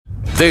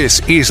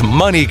This is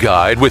Money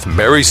Guide with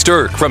Mary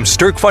Stirk from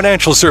Stirk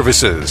Financial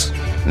Services.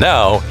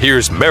 Now,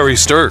 here's Mary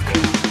Stirk.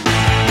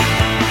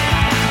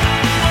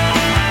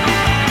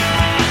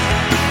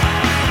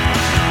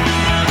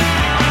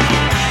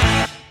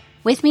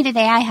 With me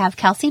today, I have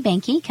Kelsey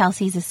Banky.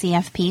 Kelsey's a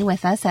CFP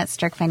with us at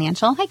Stirk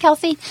Financial. Hi,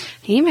 Kelsey.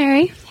 Hey,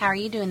 Mary. How are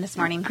you doing this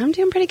morning? I'm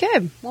doing pretty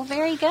good. Well,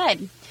 very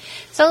good.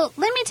 So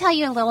let me tell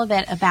you a little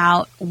bit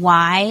about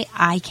why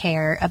I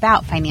care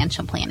about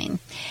financial planning.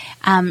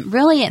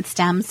 Really, it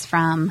stems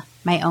from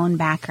my own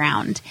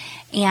background.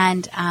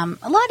 And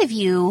a lot of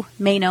you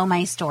may know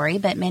my story,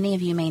 but many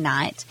of you may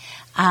not.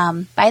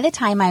 By the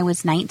time I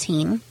was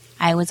 19,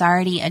 I was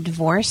already a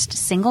divorced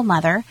single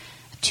mother,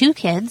 2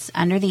 kids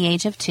under the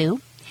age of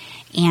 2.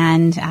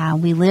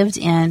 And we lived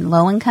in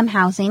low-income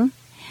housing.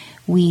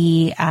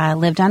 We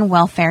lived on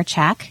welfare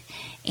check,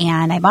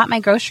 and I bought my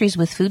groceries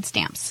with food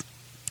stamps.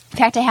 In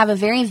fact, I have a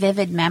very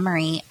vivid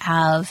memory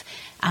of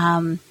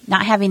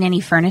not having any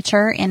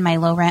furniture in my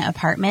low-rent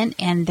apartment,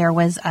 and there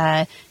was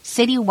a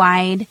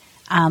citywide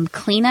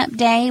cleanup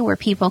day where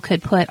people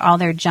could put all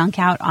their junk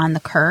out on the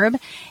curb.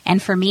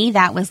 And for me,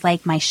 that was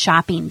like my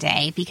shopping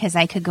day because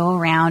I could go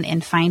around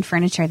and find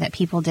furniture that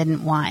people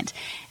didn't want.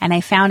 And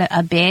I found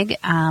a big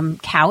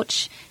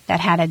couch that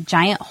had a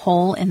giant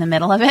hole in the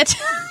middle of it.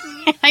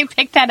 And I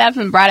picked that up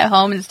and brought it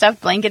home and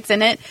stuffed blankets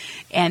in it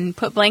and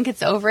put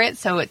blankets over it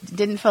so it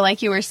didn't feel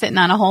like you were sitting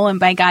on a hole. And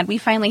by God, we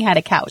finally had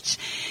a couch.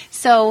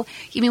 So,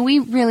 we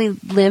really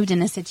lived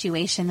in a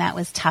situation that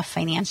was tough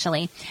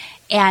financially.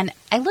 And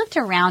I looked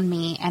around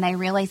me and I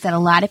realized that a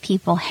lot of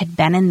people had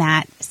been in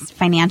that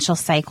financial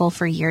cycle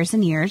for years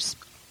and years.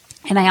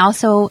 And I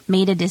also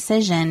made a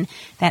decision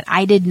that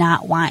I did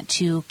not want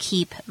to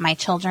keep my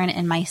children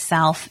and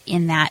myself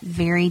in that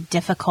very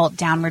difficult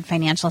downward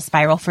financial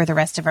spiral for the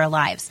rest of our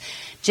lives.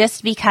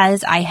 Just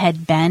because I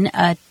had been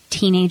a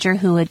teenager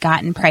who had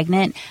gotten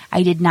pregnant,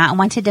 I did not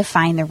want to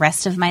define the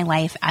rest of my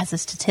life as a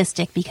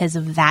statistic because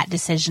of that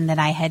decision that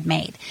I had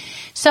made.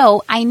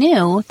 So I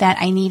knew that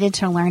I needed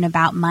to learn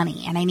about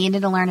money, and I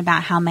needed to learn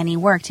about how money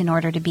worked in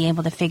order to be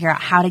able to figure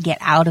out how to get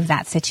out of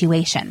that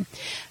situation.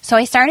 So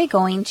I started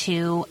going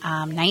to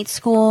night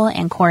school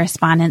and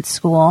correspondence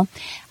school.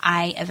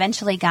 I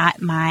eventually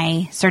got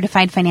my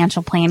certified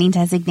financial planning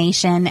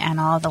designation and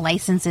all the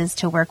licenses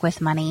to work with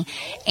money,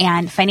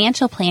 and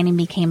financial planning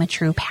became a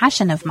true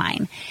passion of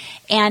mine.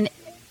 And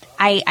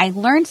I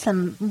learned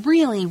some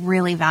really,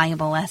 really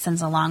valuable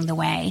lessons along the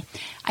way.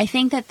 I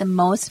think that the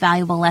most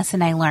valuable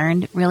lesson I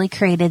learned really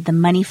created the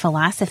money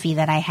philosophy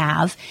that I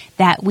have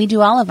that we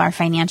do all of our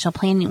financial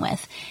planning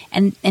with.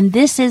 And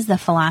this is the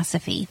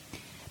philosophy.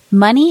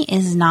 Money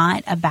is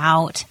not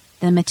about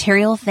the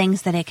material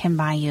things that it can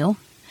buy you.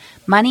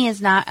 Money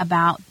is not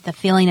about the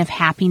feeling of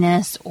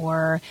happiness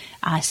or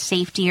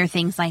safety or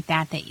things like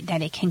that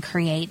it can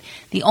create.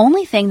 The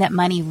only thing that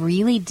money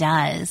really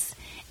does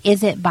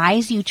is it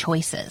buys you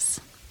choices.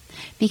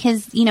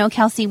 Because,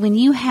 Kelsey, when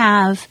you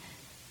have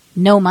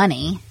no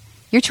money,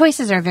 your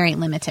choices are very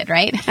limited,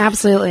 right?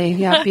 Absolutely.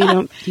 Yeah.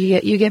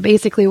 You get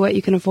basically what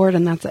you can afford,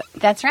 and that's it.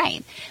 That's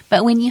right.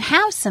 But when you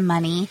have some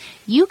money,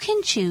 you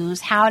can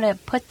choose how to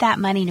put that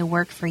money to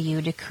work for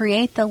you to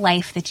create the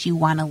life that you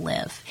want to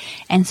live.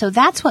 And so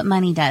that's what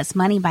money does.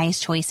 Money buys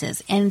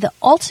choices. And the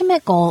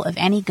ultimate goal of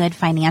any good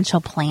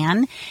financial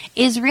plan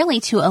is really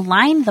to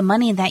align the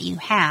money that you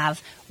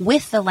have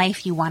with the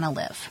life you want to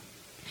live.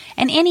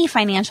 And any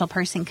financial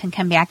person can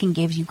come back and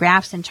give you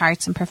graphs and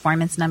charts and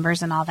performance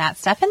numbers and all that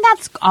stuff. And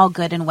that's all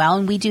good and well,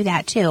 and we do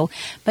that too.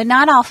 But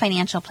not all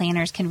financial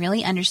planners can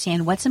really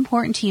understand what's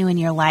important to you in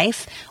your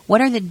life, what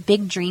are the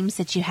big dreams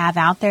that you have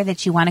out there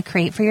that you want to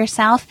create for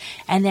yourself,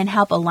 and then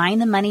help align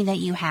the money that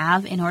you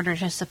have in order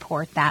to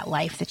support that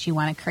life that you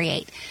want to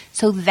create.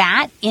 So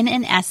that, in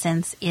an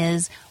essence,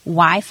 is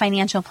why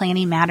financial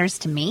planning matters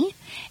to me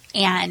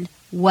and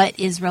what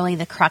is really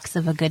the crux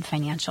of a good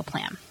financial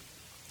plan.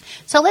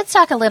 So let's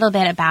talk a little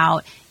bit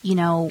about,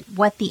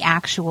 what the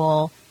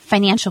actual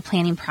financial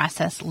planning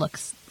process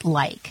looks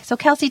like. So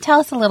Kelsey, tell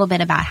us a little bit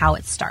about how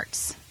it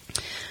starts.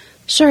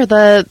 Sure.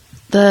 The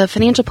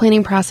financial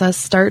planning process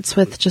starts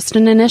with just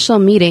an initial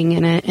meeting,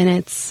 and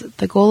it's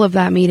the goal of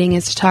that meeting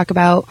is to talk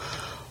about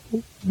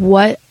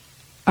what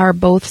are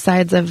both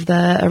sides of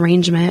the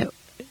arrangement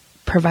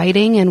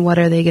providing and what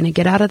are they going to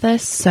get out of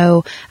this.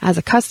 So as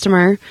a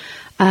customer,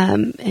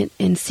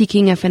 in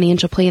seeking a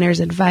financial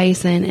planner's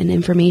advice and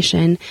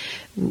information,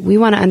 we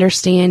want to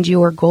understand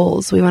your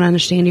goals. We want to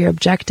understand your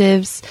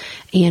objectives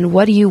and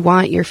what do you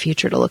want your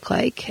future to look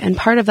like. And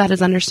part of that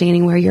is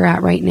understanding where you're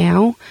at right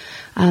now,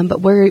 but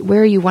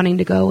where are you wanting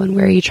to go and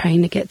where are you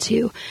trying to get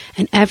to?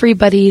 And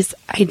everybody's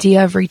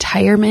idea of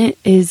retirement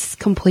is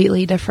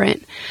completely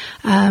different.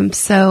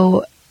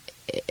 So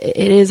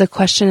it is a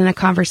question and a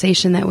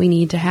conversation that we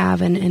need to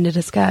have and to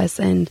discuss.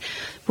 And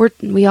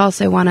we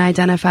also want to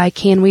identify,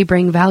 can we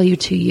bring value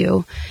to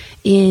you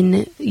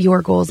in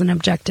your goals and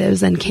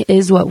objectives? And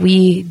is what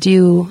we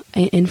do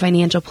in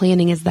financial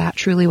planning, is that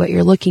truly what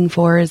you're looking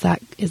for? Is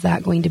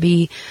that going to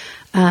be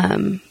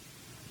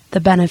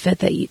benefit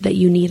that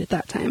you need at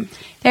that time.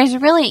 There's a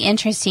really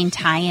interesting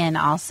tie-in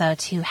also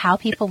to how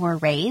people were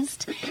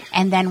raised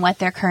and then what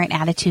their current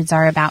attitudes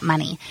are about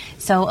money.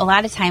 So a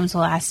lot of times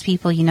we'll ask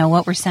people,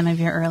 what were some of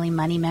your early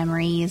money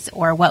memories,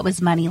 or what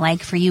was money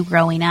like for you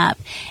growing up?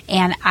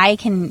 And I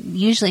can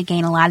usually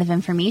gain a lot of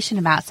information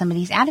about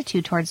somebody's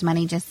attitude towards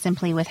money just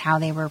simply with how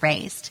they were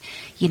raised.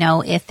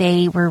 If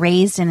they were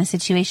raised in a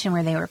situation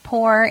where they were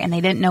poor and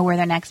they didn't know where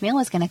their next meal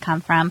was going to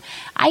come from,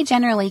 I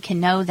generally can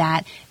know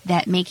that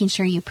making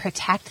sure you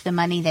protect the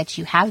money that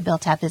you have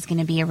built up is going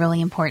to be a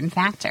really important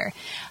factor.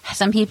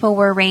 Some people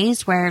were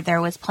raised where there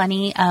was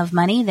plenty of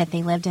money, that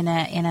they lived in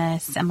a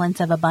semblance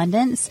of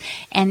abundance,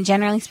 and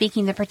generally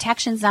speaking, the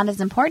protection's not as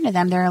important to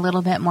them. They're a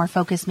little bit more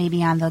focused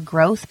maybe on the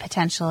growth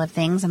potential of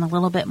things and a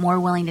little bit more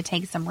willing to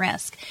take some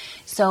risk.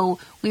 So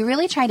we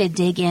really try to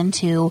dig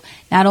into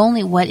not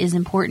only what is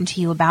important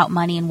to you about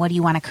money and what do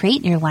you want to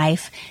create in your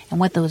life and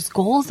what those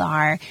goals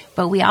are,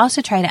 but we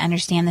also try to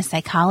understand the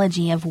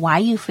psychology of why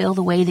you feel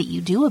the way that you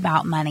do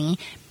about money,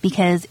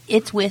 because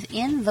it's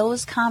within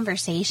those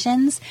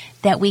conversations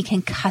that we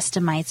can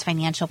customize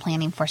financial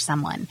planning for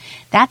someone.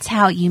 That's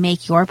how you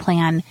make your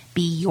plan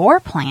be your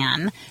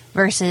plan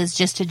versus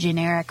just a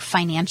generic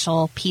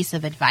financial piece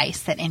of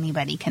advice that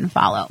anybody can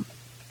follow.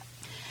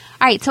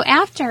 All right, so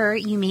after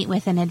you meet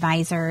with an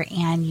advisor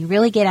and you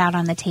really get out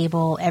on the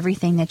table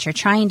everything that you're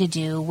trying to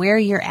do, where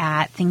you're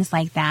at, things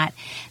like that,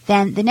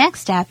 then the next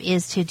step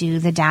is to do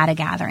the data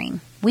gathering.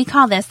 We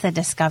call this the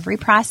discovery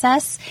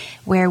process,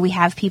 where we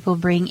have people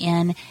bring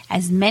in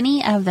as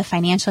many of the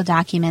financial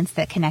documents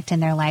that connect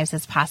in their lives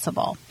as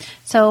possible.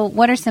 So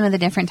what are some of the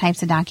different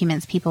types of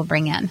documents people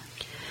bring in?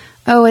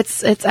 Oh,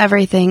 it's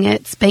everything.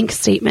 It's bank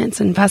statements,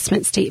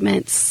 investment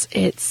statements.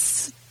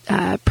 It's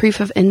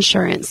proof of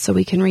insurance, so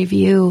we can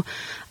review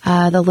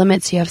the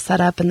limits you have set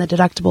up and the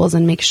deductibles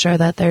and make sure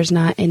that there's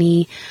not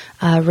any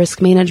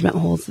risk management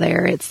holes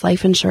there. It's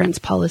life insurance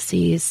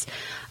policies,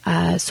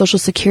 Social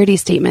Security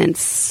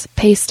statements,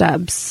 pay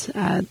stubs.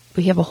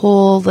 We have a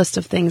whole list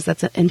of things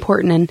that's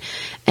important,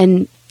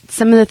 and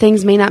some of the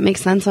things may not make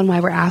sense on why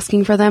we're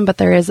asking for them, but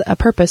there is a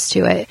purpose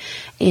to it.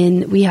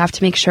 And we have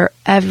to make sure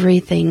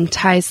everything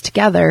ties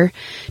together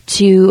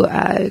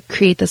to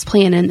create this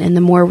plan. And the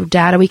more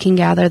data we can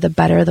gather, the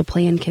better the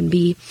plan can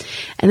be.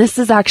 And this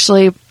is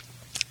actually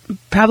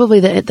probably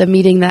the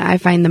meeting that I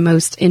find the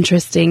most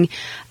interesting.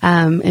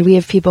 And we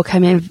have people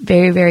come in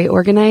very, very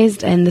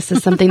organized, and this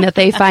is something that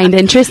they find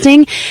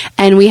interesting.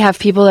 And we have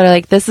people that are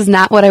like, this is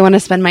not what I want to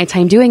spend my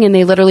time doing. And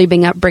they literally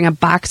bring a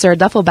box or a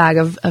duffel bag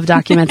of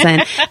documents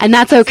in. And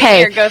that's okay.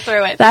 Here, go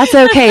through it. That's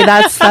okay.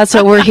 That's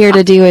what we're here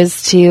to do,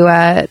 is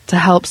to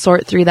help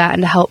sort through that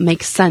and to help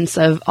make sense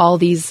of all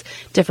these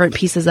different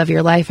pieces of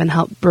your life and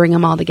help bring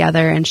them all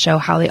together and show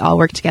how they all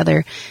work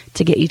together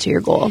to get you to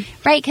your goal.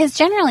 Right, because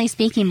generally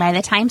speaking, by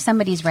the time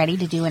somebody's ready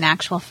to do an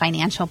actual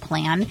financial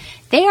plan,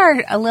 they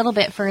are a little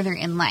bit further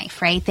in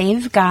life, right?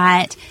 They've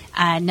got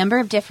a number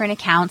of different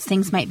accounts.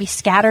 Things might be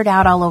scattered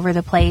out all over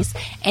the place,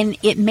 and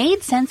it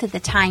made sense at the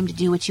time to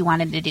do what you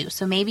wanted to do.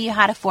 So maybe you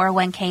had a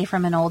 401k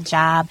from an old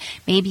job.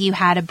 Maybe you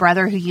had a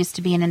brother who used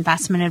to be an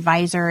investment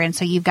advisor, and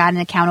so you've got an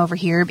account over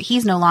here, but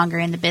he's no longer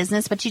in the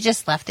business, but you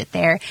just left it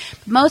there.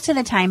 Most of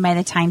the time, by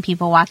the time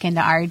people walk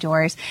into our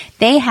doors,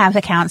 they have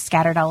accounts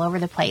scattered all over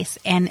the place.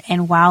 And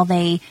while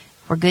they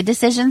were good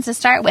decisions to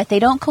start with, they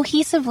don't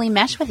cohesively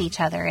mesh with each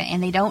other,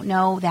 and they don't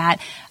know that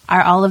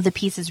are all of the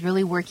pieces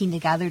really working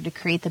together to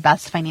create the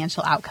best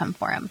financial outcome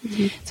for them.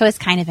 Mm-hmm. So it's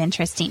kind of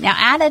interesting. Now,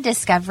 at a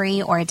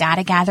discovery or a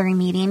data gathering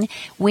meeting,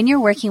 when you're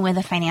working with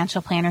a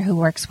financial planner who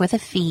works with a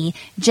fee,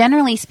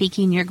 generally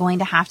speaking, you're going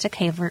to have to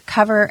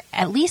cover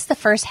at least the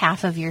first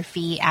half of your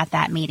fee at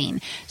that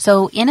meeting.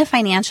 So in a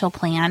financial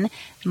plan,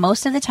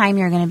 most of the time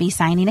you're going to be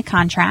signing a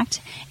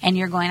contract, and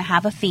you're going to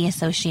have a fee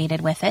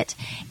associated with it.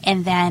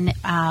 And then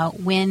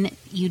when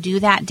you do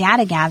that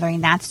data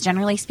gathering, that's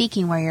generally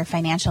speaking where your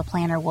financial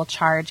planner will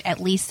charge at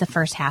least the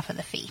first half of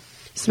the fee.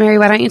 So Mary,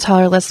 why don't you tell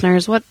our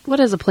listeners, what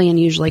does a plan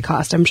usually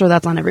cost? I'm sure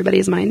that's on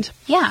everybody's mind.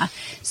 Yeah.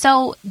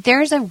 So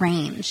there's a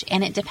range,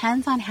 and it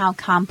depends on how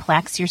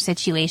complex your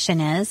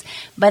situation is.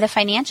 But a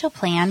financial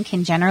plan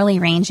can generally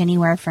range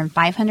anywhere from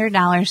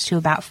 $500 to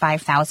about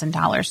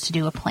 $5,000 to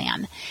do a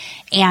plan.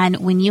 And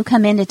when you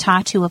come in to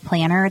talk to a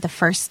planner the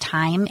first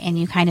time and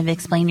you kind of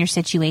explain your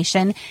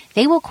situation,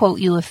 they will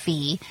quote you a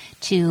fee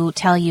to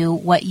tell you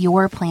what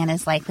your plan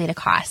is likely to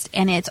cost.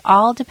 And it's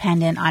all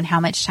dependent on how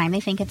much time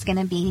they think it's going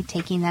to be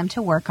taking them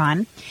to work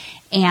on,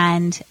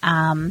 and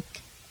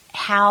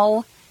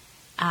how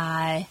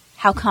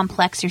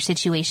complex your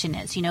situation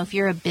is. You know, if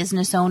you're a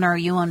business owner or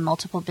you own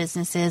multiple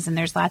businesses and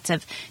there's lots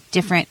of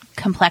different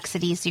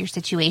complexities to your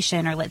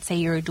situation, or let's say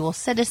you're a dual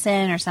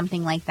citizen or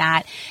something like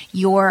that,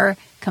 your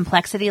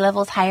complexity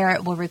level is higher,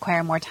 it will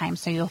require more time,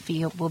 so your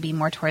fee will be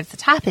more towards the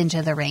top end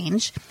of the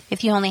range.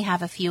 If you only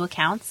have a few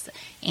accounts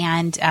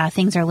and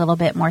things are a little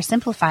bit more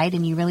simplified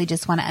and you really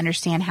just want to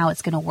understand how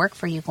it's going to work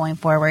for you going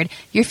forward,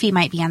 your fee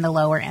might be on the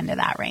lower end of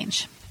that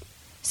range.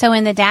 So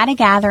in the data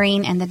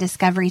gathering and the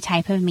discovery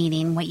type of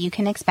meeting, what you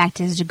can expect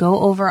is to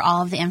go over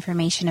all of the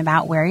information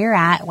about where you're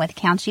at, what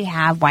accounts you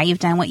have, why you've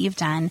done what you've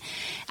done,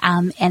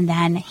 and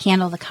then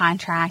handle the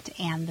contract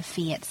and the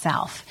fee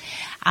itself.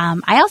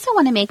 I also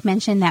want to make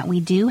mention that we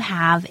do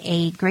have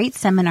a great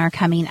seminar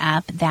coming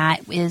up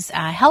that is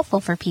helpful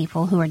for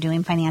people who are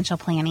doing financial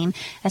planning,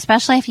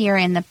 especially if you're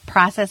in the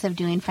process of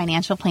doing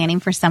financial planning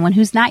for someone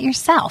who's not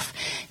yourself.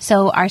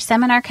 So our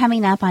seminar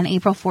coming up on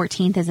April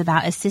 14th is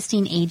about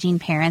assisting aging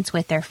parents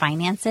with their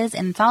finances,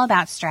 and it's all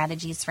about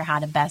strategies for how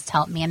to best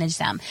help manage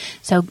them.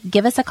 So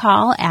give us a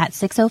call at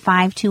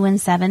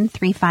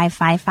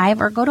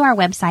 605-217-3555 or go to our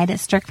website at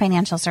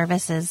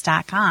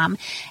StirkFinancialServices.com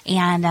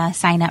and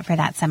sign up for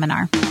that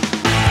seminar.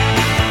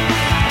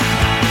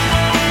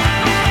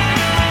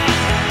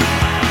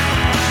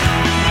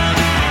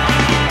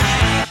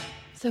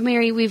 So,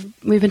 Mary, we've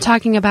been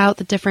talking about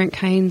the different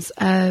kinds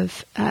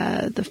of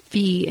the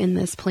fee in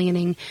this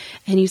planning,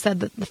 and you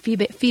said that the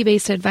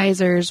fee-based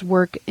advisors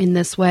work in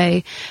this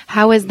way.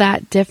 How is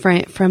that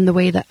different from the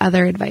way that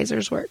other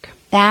advisors work?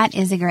 That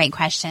is a great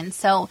question.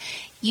 So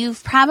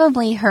you've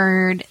probably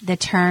heard the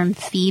term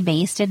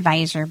fee-based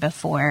advisor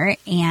before,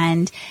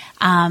 and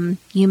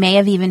you may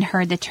have even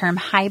heard the term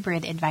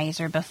hybrid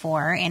advisor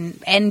before,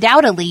 and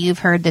undoubtedly you've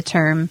heard the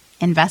term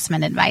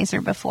investment advisor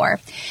before.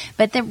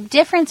 But the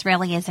difference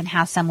really is in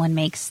how someone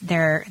makes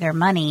their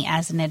money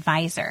as an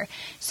advisor.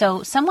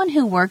 So someone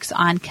who works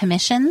on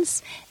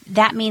commissions,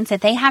 that means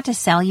that they have to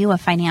sell you a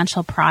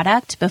financial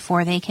product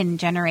before they can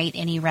generate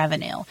any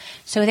revenue.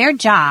 So their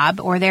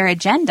job or their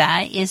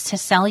agenda is to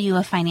sell you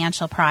a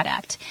financial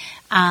product.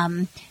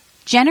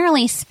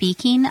 Generally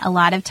speaking, a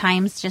lot of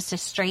times just a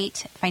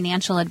straight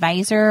financial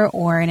advisor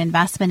or an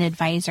investment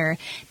advisor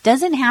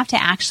doesn't have to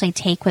actually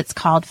take what's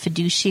called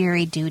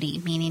fiduciary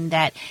duty, meaning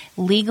that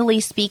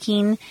legally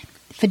speaking,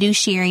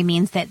 fiduciary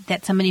means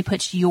that somebody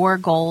puts your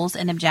goals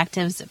and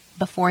objectives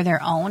before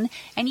their own.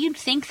 And you'd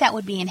think that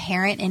would be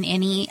inherent in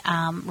any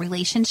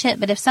relationship.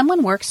 But if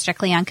someone works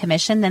strictly on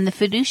commission, then the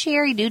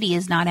fiduciary duty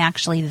is not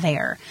actually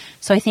there.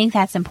 So I think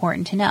that's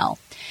important to know.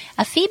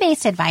 A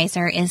fee-based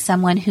advisor is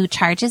someone who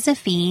charges a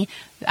fee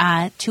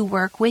to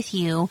work with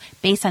you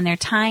based on their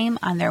time,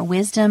 on their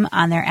wisdom,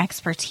 on their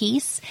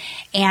expertise,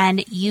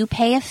 and you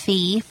pay a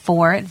fee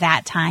for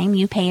that time.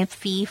 You pay a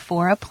fee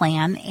for a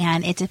plan,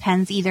 and it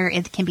depends. Either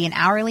it can be an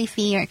hourly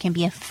fee or it can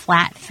be a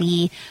flat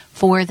fee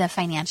for the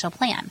financial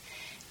plan.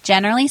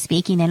 Generally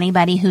speaking,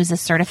 anybody who's a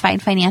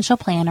certified financial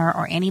planner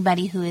or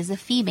anybody who is a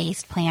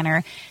fee-based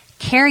planner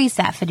carries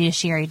that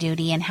fiduciary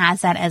duty and has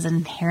that as an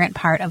inherent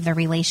part of the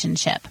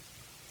relationship.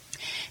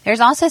 There's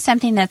also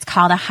something that's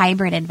called a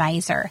hybrid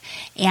advisor,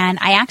 and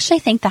I actually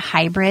think the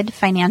hybrid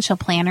financial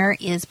planner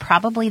is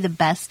probably the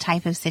best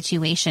type of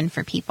situation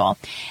for people.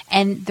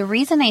 And the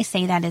reason I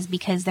say that is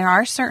because there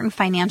are certain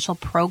financial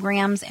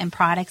programs and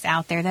products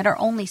out there that are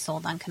only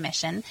sold on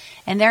commission,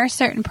 and there are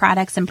certain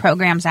products and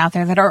programs out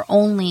there that are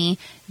only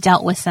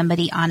dealt with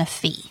somebody on a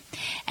fee.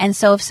 And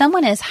so if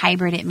someone is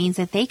hybrid, it means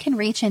that they can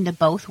reach into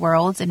both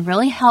worlds and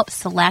really help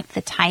select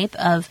the type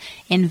of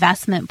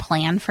investment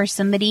plan for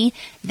somebody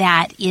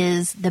that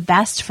is the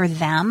best for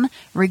them,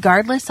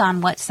 regardless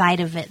on what side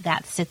of it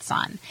that sits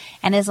on.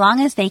 And as long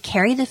as they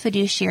carry the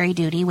fiduciary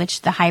duty,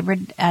 which the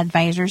hybrid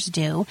advisors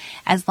do,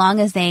 as long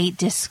as they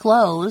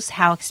disclose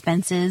how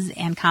expenses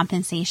and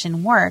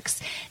compensation works,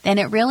 then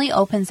it really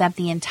opens up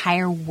the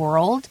entire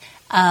world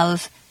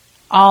of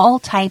all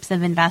types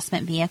of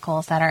investment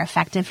vehicles that are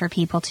effective for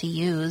people to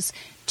use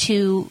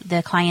to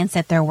the clients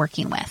that they're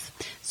working with.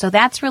 So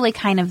that's really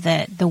kind of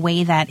the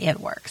way that it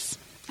works.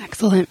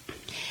 Excellent.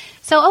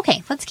 So,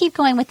 okay, let's keep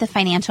going with the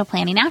financial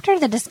planning. After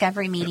the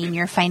discovery meeting,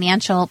 your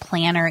financial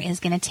planner is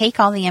going to take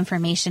all the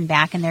information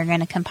back and they're going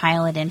to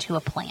compile it into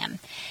a plan.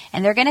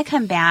 And they're going to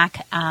come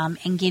back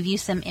and give you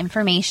some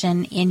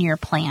information in your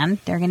plan.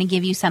 They're going to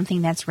give you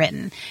something that's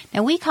written.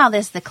 Now, we call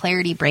this the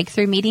clarity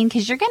breakthrough meeting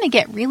because you're going to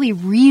get really,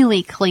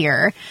 really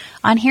clear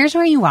on here's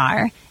where you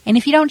are. And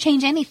if you don't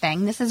change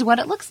anything, this is what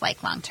it looks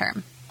like long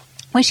term,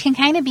 which can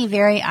kind of be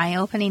very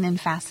eye-opening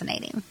and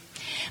fascinating.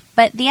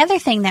 But the other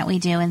thing that we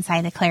do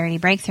inside the Clarity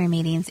Breakthrough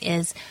meetings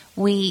is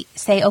we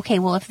say, okay,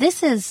 well, if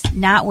this is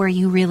not where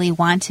you really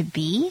want to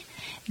be,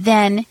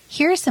 then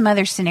here are some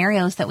other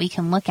scenarios that we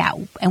can look at,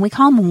 and we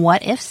call them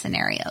what-if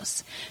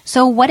scenarios.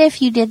 So what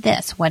if you did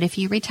this? What if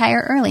you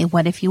retire early?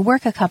 What if you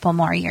work a couple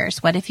more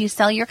years? What if you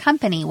sell your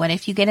company? What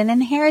if you get an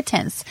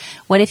inheritance?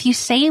 What if you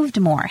saved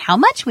more? How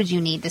much would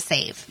you need to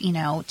save,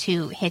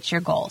 to hit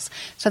your goals?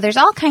 So there's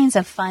all kinds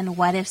of fun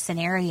what-if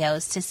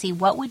scenarios to see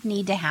what would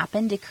need to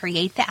happen to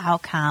create the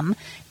outcome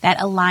that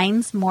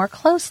aligns more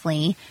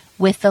closely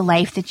with the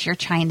life that you're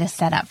trying to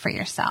set up for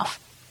yourself.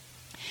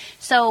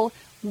 So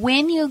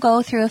when you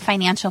go through a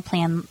financial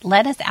plan,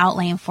 let us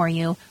outline for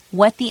you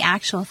what the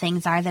actual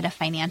things are that a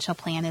financial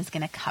plan is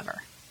going to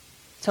cover.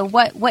 So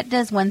what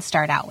does one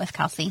start out with,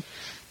 Kelsey?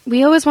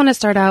 We always want to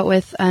start out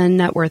with a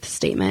net worth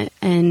statement,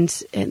 and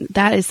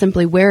that is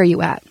simply where are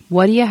you at?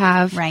 What do you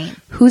have? Right.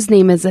 Whose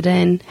name is it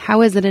in?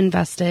 How is it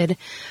invested?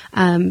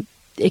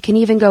 it can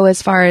even go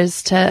as far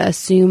as to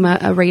assume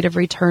a rate of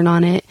return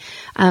on it.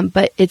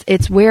 But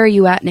it's where are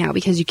you at now,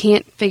 because you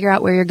can't figure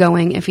out where you're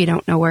going if you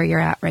don't know where you're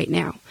at right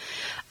now.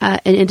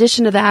 In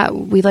addition to that,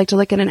 we like to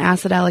look at an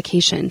asset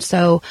allocation.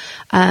 So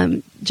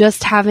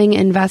just having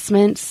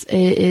investments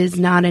is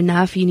not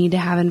enough. You need to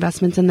have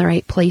investments in the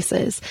right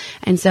places.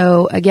 And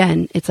so,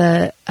 again, it's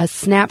a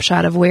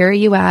snapshot of where are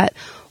you at,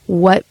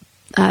 what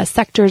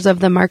sectors of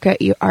the market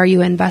are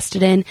you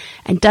invested in,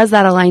 and does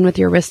that align with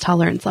your risk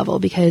tolerance level?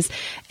 Because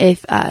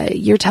if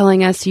you're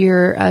telling us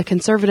you're a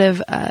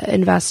conservative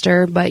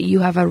investor, but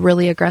you have a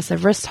really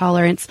aggressive risk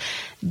tolerance,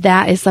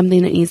 that is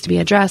something that needs to be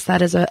addressed.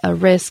 That is a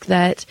risk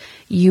that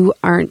you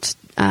aren't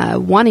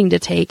wanting to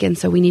take, and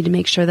so we need to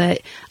make sure that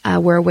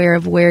we're aware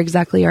of where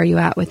exactly are you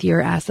at with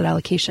your asset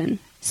allocation.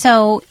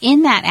 So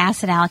in that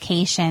asset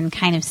allocation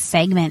kind of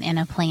segment in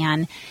a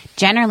plan,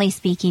 generally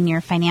speaking, your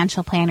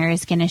financial planner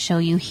is going to show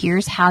you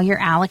here's how you're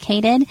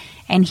allocated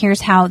and here's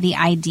how the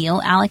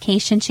ideal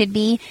allocation should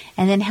be,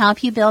 and then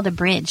help you build a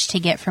bridge to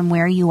get from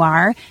where you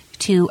are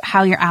to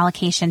how your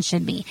allocation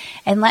should be.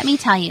 And let me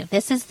tell you,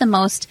 this is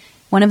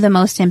one of the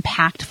most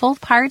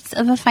impactful parts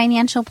of a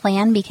financial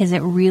plan, because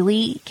it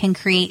really can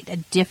create a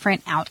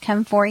different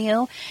outcome for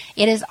you.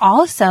 It is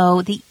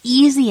also the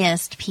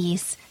easiest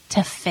piece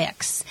to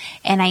fix.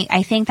 And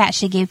I think that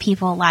should give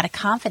people a lot of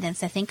confidence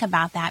to think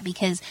about that,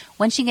 because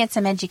once you get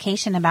some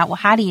education about, well,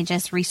 how do you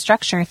just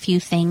restructure a few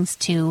things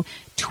to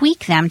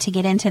tweak them to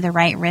get into the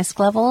right risk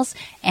levels,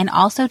 and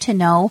also to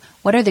know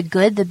what are the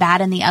good, the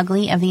bad, and the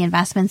ugly of the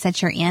investments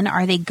that you're in.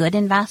 Are they good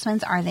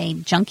investments? Are they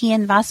junky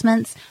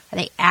investments? Are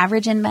they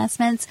average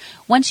investments?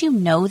 Once you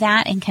know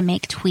that and can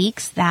make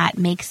tweaks that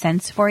make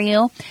sense for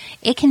you,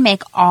 it can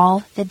make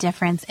all the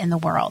difference in the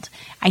world.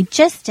 I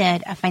just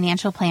did a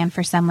financial plan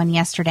for someone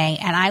yesterday,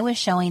 and I was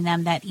showing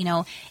them that,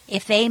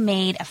 if they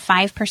made a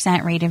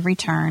 5% rate of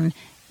return,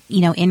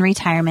 in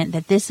retirement,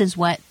 that this is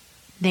what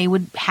they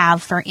would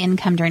have for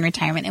income during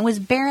retirement. It was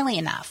barely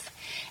enough.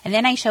 And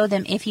then I showed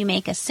them if you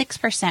make a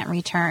 6%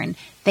 return,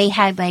 they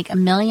had like $1.5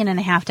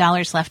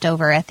 million left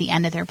over at the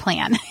end of their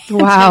plan.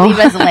 Wow. To leave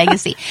as a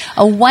legacy.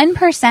 A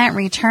 1%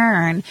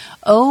 return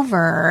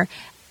over,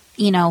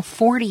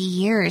 40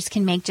 years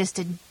can make just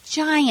a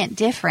giant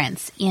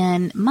difference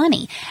in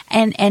money.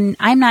 And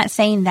I'm not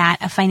saying that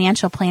a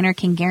financial planner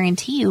can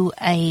guarantee you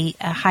a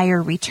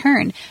higher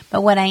return.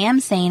 But what I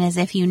am saying is,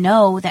 if you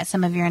know that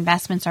some of your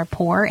investments are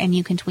poor and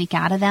you can tweak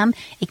out of them,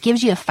 it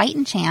gives you a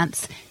fighting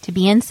chance to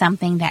be in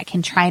something that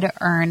can try to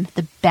earn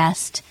the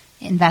best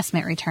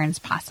investment returns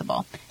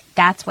possible.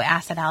 That's what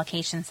asset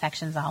allocation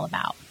section is all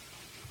about.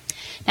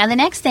 Now, the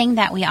next thing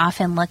that we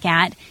often look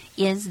at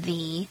is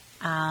the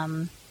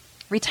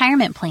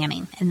retirement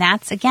planning. And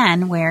that's,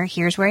 again,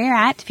 here's where you're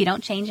at. If you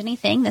don't change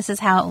anything, this is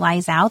how it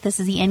lies out. This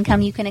is the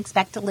income you can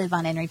expect to live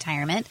on in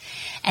retirement.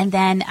 And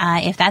then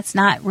if that's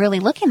not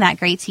really looking that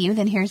great to you,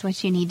 then here's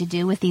what you need to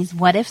do with these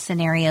what-if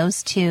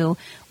scenarios to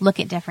look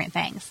at different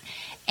things.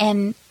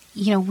 And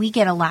we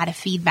get a lot of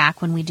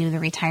feedback when we do the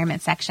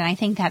retirement section. I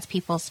think that's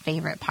people's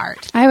favorite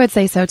part. I would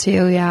say so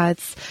too. Yeah,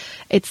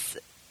 it's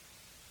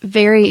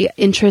very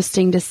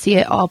interesting to see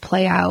it all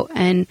play out.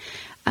 And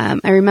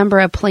I remember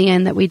a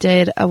plan that we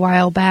did a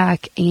while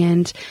back,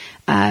 and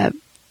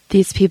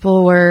these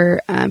people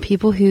were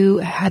people who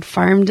had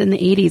farmed in the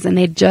 80s, and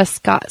they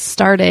just got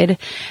started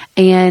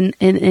and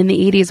in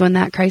the 80s when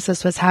that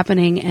crisis was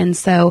happening. And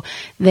so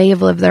they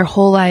have lived their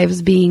whole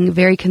lives being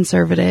very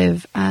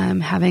conservative,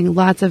 having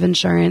lots of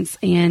insurance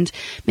and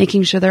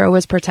making sure they're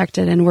always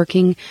protected, and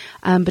working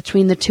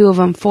between the two of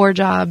them 4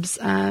 jobs,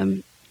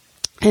 and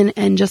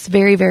just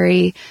very,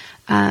 very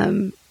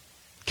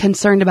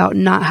concerned about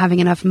not having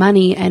enough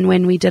money. And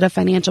when we did a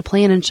financial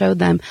plan and showed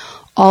them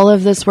all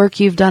of this work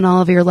you've done all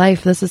of your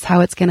life, this is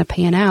how it's going to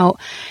pan out,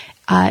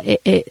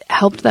 it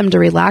helped them to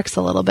relax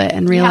a little bit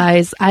and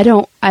realize, I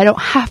don't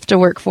have to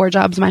work 4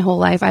 jobs my whole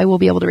life. I will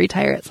be able to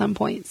retire at some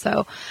point.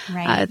 So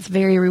it's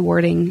very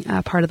rewarding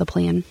part of the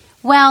plan.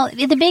 Well,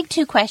 the big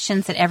 2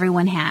 questions that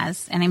everyone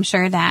has, and I'm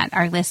sure that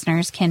our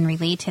listeners can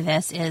relate to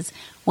this, is,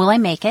 will I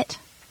make it?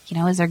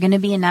 Is there going to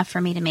be enough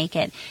for me to make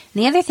it?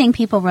 The other thing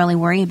people really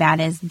worry about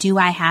is, do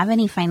I have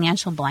any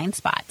financial blind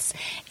spots?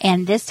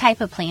 And this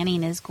type of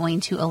planning is going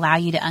to allow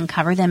you to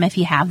uncover them if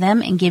you have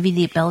them, and give you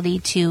the ability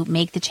to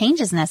make the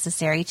changes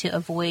necessary to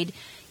avoid,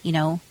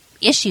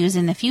 issues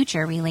in the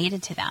future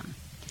related to them.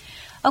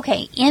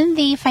 Okay, in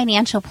the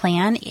financial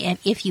plan,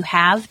 if you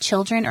have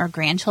children or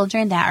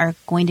grandchildren that are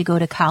going to go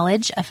to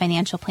college, a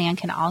financial plan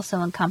can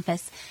also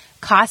encompass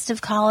cost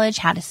of college,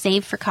 how to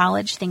save for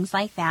college, things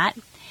like that.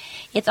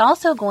 It's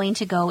also going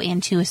to go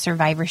into a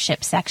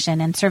survivorship section,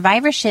 and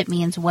survivorship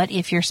means, what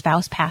if your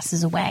spouse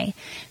passes away?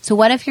 So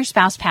what if your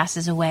spouse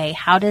passes away?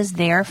 How does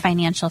their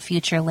financial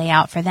future lay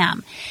out for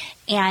them?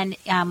 And,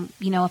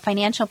 a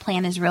financial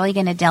plan is really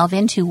going to delve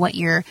into what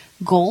your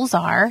goals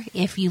are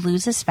if you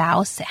lose a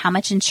spouse. How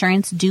much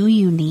insurance do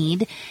you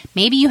need?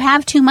 Maybe you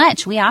have too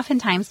much. We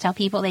oftentimes tell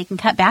people they can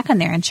cut back on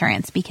their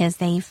insurance because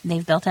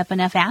they've built up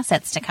enough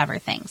assets to cover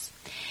things.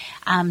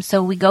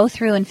 So we go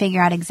through and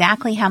figure out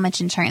exactly how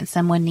much insurance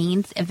someone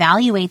needs,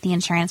 evaluate the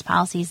insurance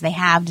policies they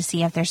have to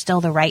see if they're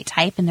still the right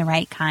type and the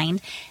right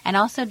kind, and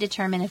also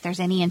determine if there's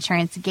any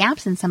insurance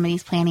gaps in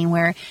somebody's planning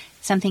where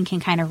something can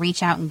kind of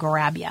reach out and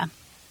grab you.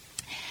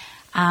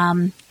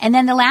 And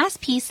then the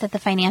last piece that the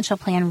financial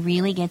plan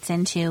really gets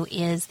into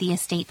is the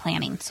estate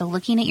planning. So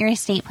looking at your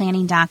estate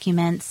planning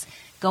documents,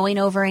 going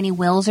over any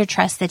wills or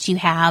trusts that you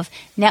have,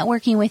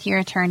 networking with your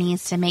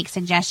attorneys to make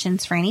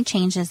suggestions for any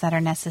changes that are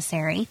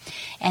necessary,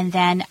 and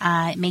then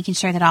making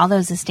sure that all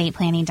those estate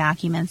planning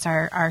documents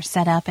are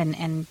set up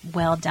and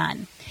well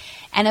done.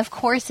 And of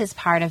course, as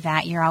part of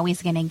that, you're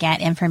always going to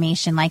get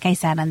information, like I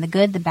said, on the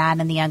good, the bad,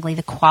 and the ugly,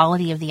 the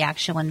quality of the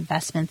actual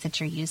investments that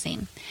you're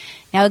using.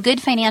 Now, a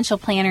good financial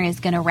planner is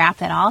going to wrap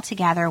that all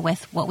together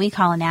with what we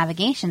call a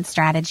navigation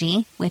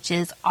strategy, which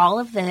is all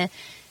of the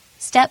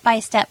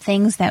step-by-step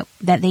things that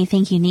they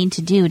think you need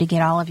to do to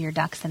get all of your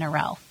ducks in a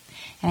row.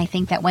 And I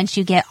think that once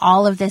you get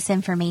all of this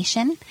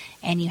information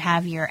and you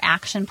have your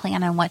action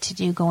plan on what to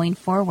do going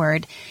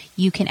forward,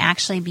 you can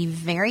actually be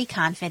very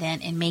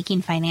confident in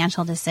making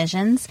financial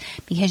decisions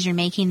because you're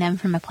making them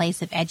from a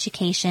place of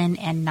education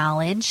and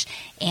knowledge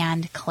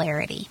and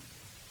clarity.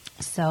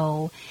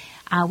 So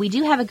we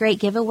do have a great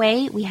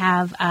giveaway. We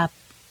have a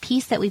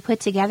piece that we put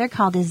together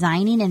called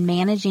Designing and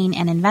Managing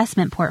an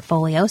Investment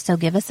Portfolio. So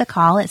give us a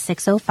call at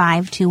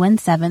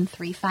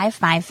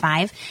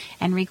 605-217-3555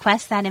 and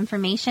request that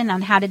information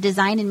on how to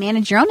design and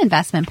manage your own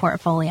investment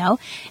portfolio.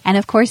 And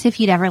of course, if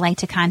you'd ever like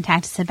to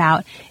contact us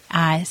about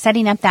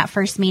setting up that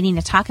first meeting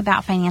to talk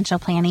about financial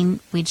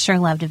planning, we'd sure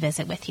love to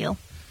visit with you.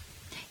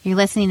 You're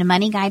listening to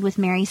Money Guide with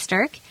Mary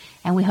Stirk,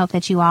 and we hope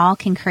that you all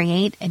can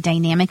create a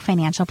dynamic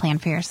financial plan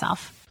for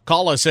yourself.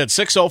 Call us at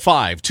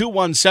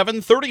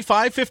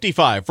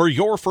 605-217-3555 for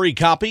your free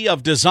copy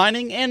of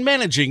Designing and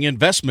Managing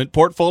Investment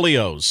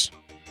Portfolios.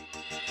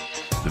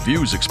 The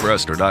views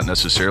expressed are not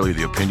necessarily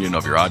the opinion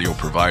of your audio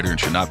provider and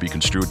should not be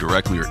construed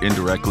directly or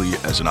indirectly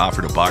as an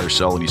offer to buy or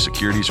sell any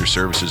securities or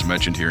services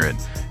mentioned herein.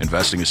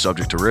 Investing is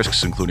subject to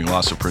risks, including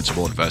loss of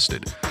principal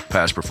invested.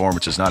 Past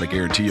performance is not a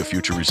guarantee of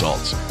future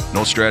results.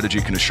 No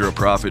strategy can assure a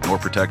profit nor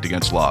protect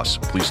against loss.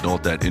 Please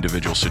note that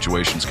individual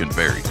situations can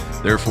vary.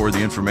 Therefore,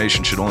 the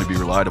information should only be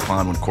relied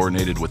upon when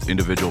coordinated with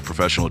individual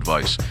professional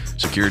advice.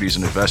 Securities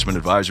and investment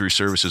advisory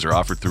services are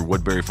offered through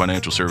Woodbury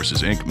Financial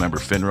Services, Inc., member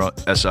FINRA,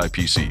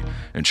 SIPC.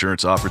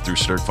 Insurance offered through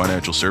Stirk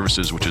Financial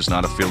Services, which is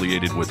not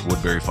affiliated with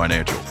Woodbury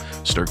Financial.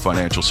 Stirk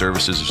Financial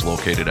Services is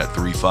located at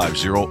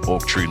 350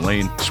 Oak Tree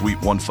Lane,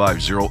 Suite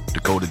 150,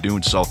 Dakota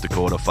Dunes, South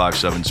Dakota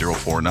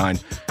 57049,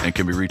 and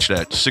can be reached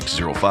at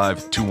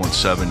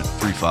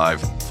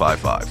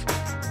 605-217-3555.